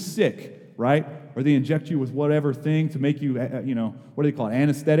 Even when you're sick, right? Or they inject you with whatever thing to make you, what do they call it,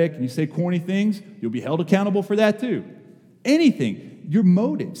 anesthetic, and you say corny things, you'll be held accountable for that too. Anything, your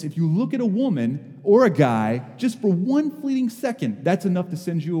motives. If you look at a woman or a guy just for one fleeting second, that's enough to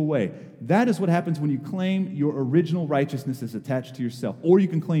send you away. That is what happens when you claim your original righteousness is attached to yourself, or you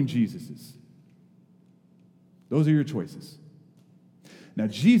can claim Jesus's. Those are your choices. Now,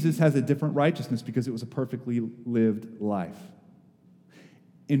 Jesus has a different righteousness because it was a perfectly lived life.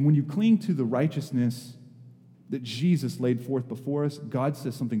 And when you cling to the righteousness that Jesus laid forth before us, God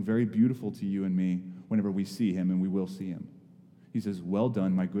says something very beautiful to you and me whenever we see him, and we will see him. He says, well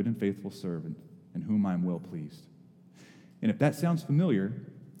done, my good and faithful servant, in whom I am well pleased. And if that sounds familiar,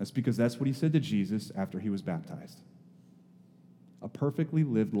 that's because that's what he said to Jesus after he was baptized. A perfectly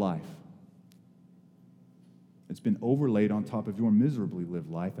lived life. It's been overlaid on top of your miserably lived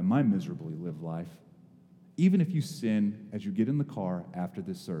life and my miserably lived life. Even if you sin as you get in the car after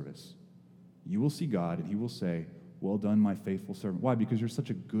this service, you will see God and he will say, well done, my faithful servant. Why? Because you're such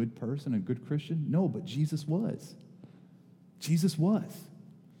a good person, a good Christian? No, but Jesus was. Jesus was.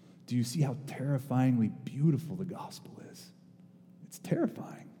 Do you see how terrifyingly beautiful the gospel is? It's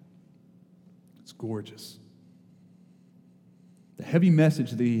terrifying. It's gorgeous. The heavy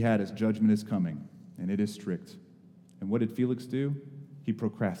message that he had is judgment is coming, and it is strict. And what did Felix do? He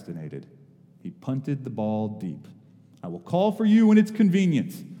procrastinated. He punted the ball deep. I will call for you when it's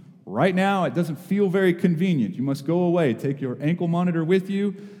convenient. Right now, it doesn't feel very convenient. You must go away. Take your ankle monitor with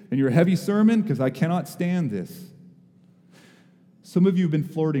you and your heavy sermon, because I cannot stand this. Some of you have been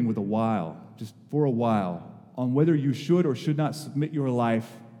flirting with just for a while, on whether you should or should not submit your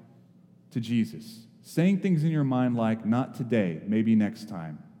life to Jesus. Saying things in your mind like, not today, maybe next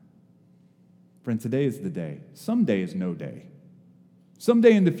time. Friend, today is the day. Someday is no day.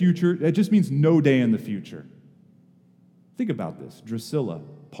 Someday in the future, that just means no day in the future. Think about this. Drusilla,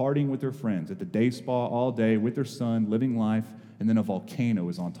 partying with her friends at the day spa all day with her son, living life, and then a volcano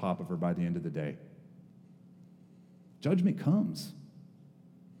is on top of her by the end of the day. Judgment comes.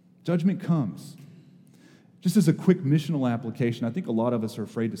 Judgment comes. Just as a quick missional application, I think a lot of us are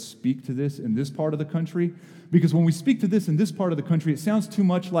afraid to speak to this in this part of the country, because when we speak to this in this part of the country, it sounds too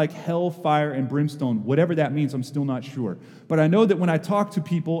much like hell, fire, and brimstone. Whatever that means, I'm still not sure. But I know that when I talk to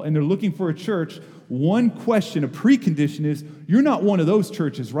people and they're looking for a church, one question, a precondition is, you're not one of those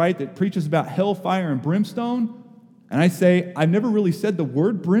churches, right, that preaches about hell, fire, and brimstone? And I say, I've never really said the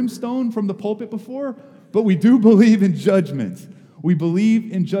word brimstone from the pulpit before, but we do believe in judgment. We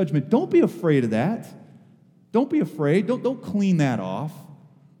believe in judgment. Don't be afraid of that. Don't be afraid. Don't clean that off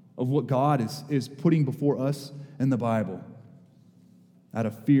of what God is putting before us in the Bible out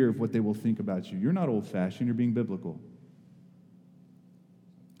of fear of what they will think about you. You're not old-fashioned. You're being biblical.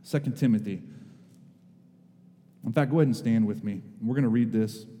 2 Timothy. In fact, go ahead and stand with me. We're going to read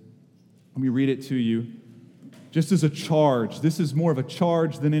this. Let me read it to you just as a charge. This is more of a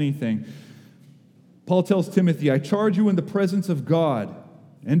charge than anything. Paul tells Timothy, I charge you in the presence of God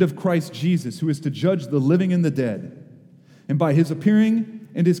and of Christ Jesus, who is to judge the living and the dead. And by his appearing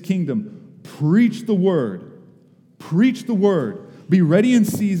and his kingdom, preach the word. Preach the word. Be ready in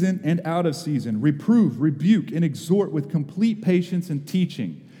season and out of season. Reprove, rebuke, and exhort with complete patience and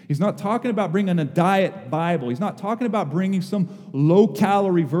teaching. He's not talking about bringing a diet Bible. He's not talking about bringing some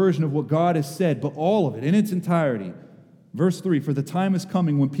low-calorie version of what God has said, but all of it in its entirety. Verse 3, for the time is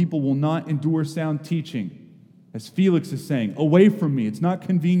coming when people will not endure sound teaching. As Felix is saying, away from me. It's not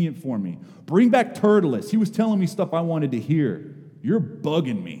convenient for me. Bring back Tertullus. He was telling me stuff I wanted to hear. You're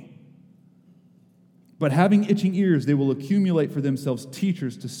bugging me. But having itching ears, they will accumulate for themselves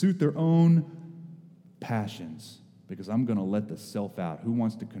teachers to suit their own passions. Because I'm going to let the self out. Who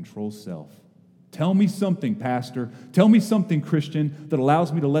wants to control self? Tell me something, pastor. Tell me something, Christian, that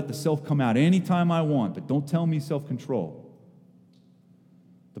allows me to let the self come out anytime I want, but don't tell me self-control.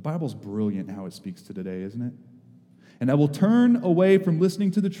 The Bible's brilliant how it speaks to today, isn't it? And I will turn away from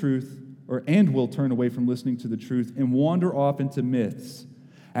listening to the truth, will turn away from listening to the truth and wander off into myths.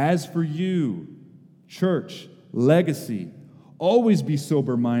 As for you, church, legacy, always be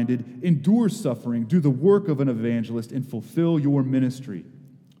sober-minded, endure suffering, do the work of an evangelist, and fulfill your ministry.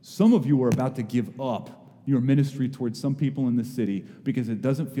 Some of you are about to give up your ministry towards some people in the city because it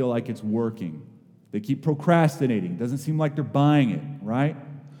doesn't feel like it's working. They keep procrastinating. It doesn't seem like they're buying it, right?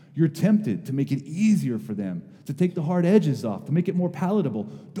 You're tempted to make it easier for them, to take the hard edges off, to make it more palatable.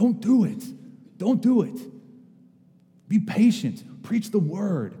 Don't do it. Don't do it. Be patient. Preach the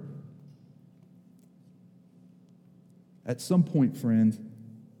word. At some point, friend,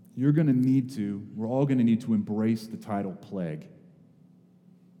 we're all going to need to embrace the title plague,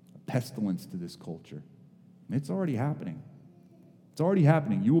 a pestilence to this culture. And it's already happening. It's already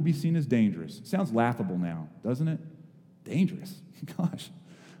happening. You will be seen as dangerous. It sounds laughable now, doesn't it? Dangerous. Gosh,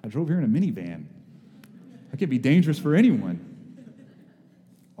 I drove here in a minivan. That could be dangerous for anyone.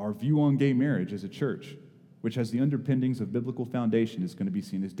 Our view on gay marriage as a church, which has the underpinnings of biblical foundation, is going to be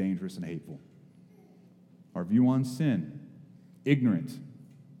seen as dangerous and hateful. Our view on sin, ignorant,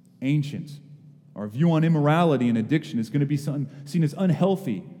 ancient. Our view on immorality and addiction is going to be seen as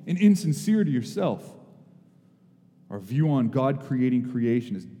unhealthy and insincere to yourself. Our view on God creating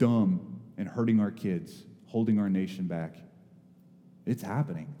creation is dumb and hurting our kids, holding our nation back. It's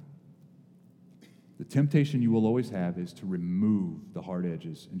happening. The temptation you will always have is to remove the hard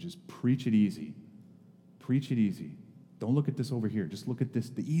edges and just preach it easy. Preach it easy. Don't look at this over here. Just look at this,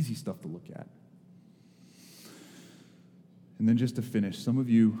 the easy stuff to look at. And then just to finish, some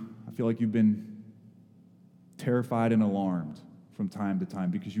of you, I feel like you've been terrified and alarmed from time to time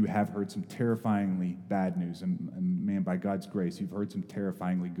because you have heard some terrifyingly bad news. And man, by God's grace, you've heard some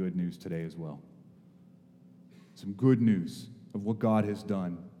terrifyingly good news today as well. Some good news of what God has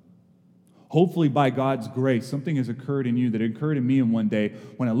done. Hopefully, by God's grace, something has occurred in you that occurred in me in one day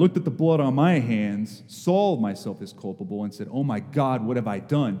when I looked at the blood on my hands, saw myself as culpable, and said, oh my God, what have I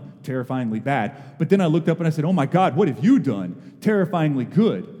done? Terrifyingly bad. But then I looked up and I said, oh my God, what have you done? Terrifyingly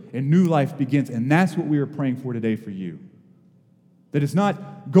good. And new life begins. And that's what we are praying for today for you. That it's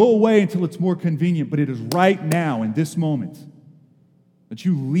not go away until it's more convenient, but it is right now in this moment. That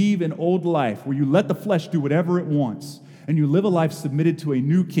you leave an old life where you let the flesh do whatever it wants. And you live a life submitted to a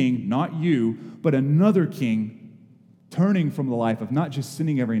new king, not you, but another king, turning from the life of not just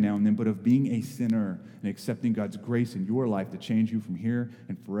sinning every now and then, but of being a sinner and accepting God's grace in your life to change you from here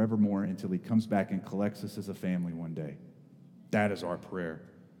and forevermore until he comes back and collects us as a family one day. That is our prayer.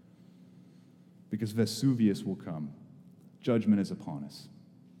 Because Vesuvius will come. Judgment is upon us.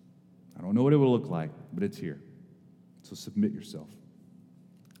 I don't know what it will look like, but it's here. So submit yourself.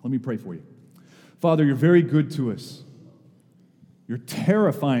 Let me pray for you. Father, you're very good to us. You're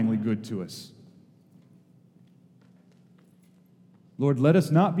terrifyingly good to us. Lord, let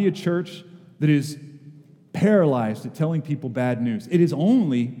us not be a church that is paralyzed at telling people bad news. It is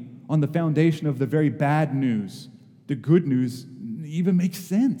only on the foundation of the very bad news the good news even makes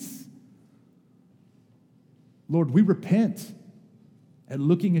sense. Lord, we repent at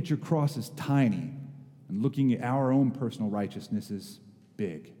looking at your cross as tiny and looking at our own personal righteousness as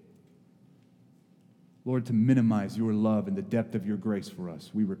big. Lord, to minimize your love and the depth of your grace for us,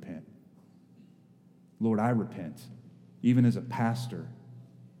 we repent. Lord, I repent, even as a pastor,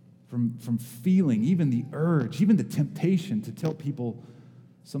 from feeling even the urge, even the temptation to tell people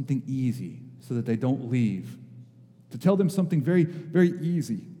something easy so that they don't leave, to tell them something very, very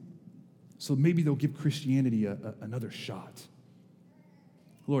easy so maybe they'll give Christianity another shot.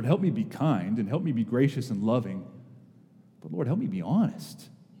 Lord, help me be kind and help me be gracious and loving, but Lord, help me be honest.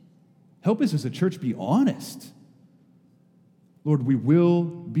 Help us as a church be honest. Lord, we will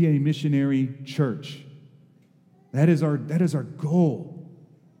be a missionary church. That is our goal,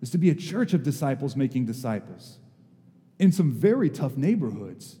 is to be a church of disciples making disciples in some very tough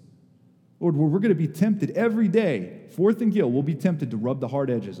neighborhoods. Lord, where we're going to be tempted every day. 4th and Gill, we'll be tempted to rub the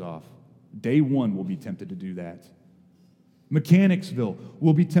hard edges off. Day one, we'll be tempted to do that. Mechanicsville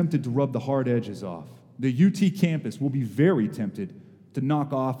will be tempted to rub the hard edges off. The UT campus will be very tempted to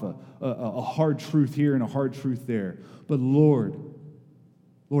knock off a hard truth here and a hard truth there. But Lord,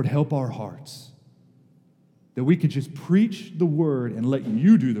 help our hearts that we could just preach the word and let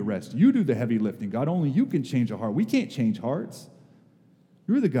you do the rest. You do the heavy lifting. God, only you can change a heart. We can't change hearts.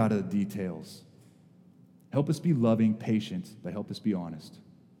 You're the God of the details. Help us be loving, patient, but help us be honest.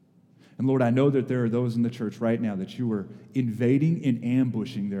 And Lord, I know that there are those in the church right now that you are invading and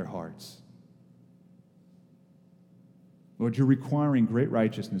ambushing their hearts. Lord, you're requiring great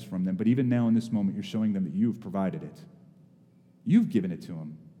righteousness from them, but even now in this moment, you're showing them that you've provided it. You've given it to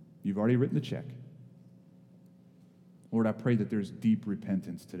them. You've already written the check. Lord, I pray that there's deep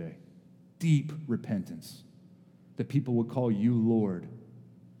repentance today. Deep repentance. That people would call you Lord.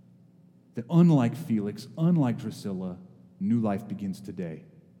 That unlike Felix, unlike Drusilla, new life begins today.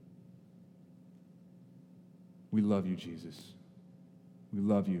 We love you, Jesus. We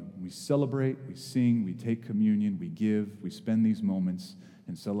love you. We celebrate, we sing, we take communion, we give, we spend these moments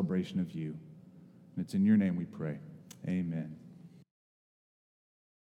in celebration of you. And it's in your name we pray. Amen.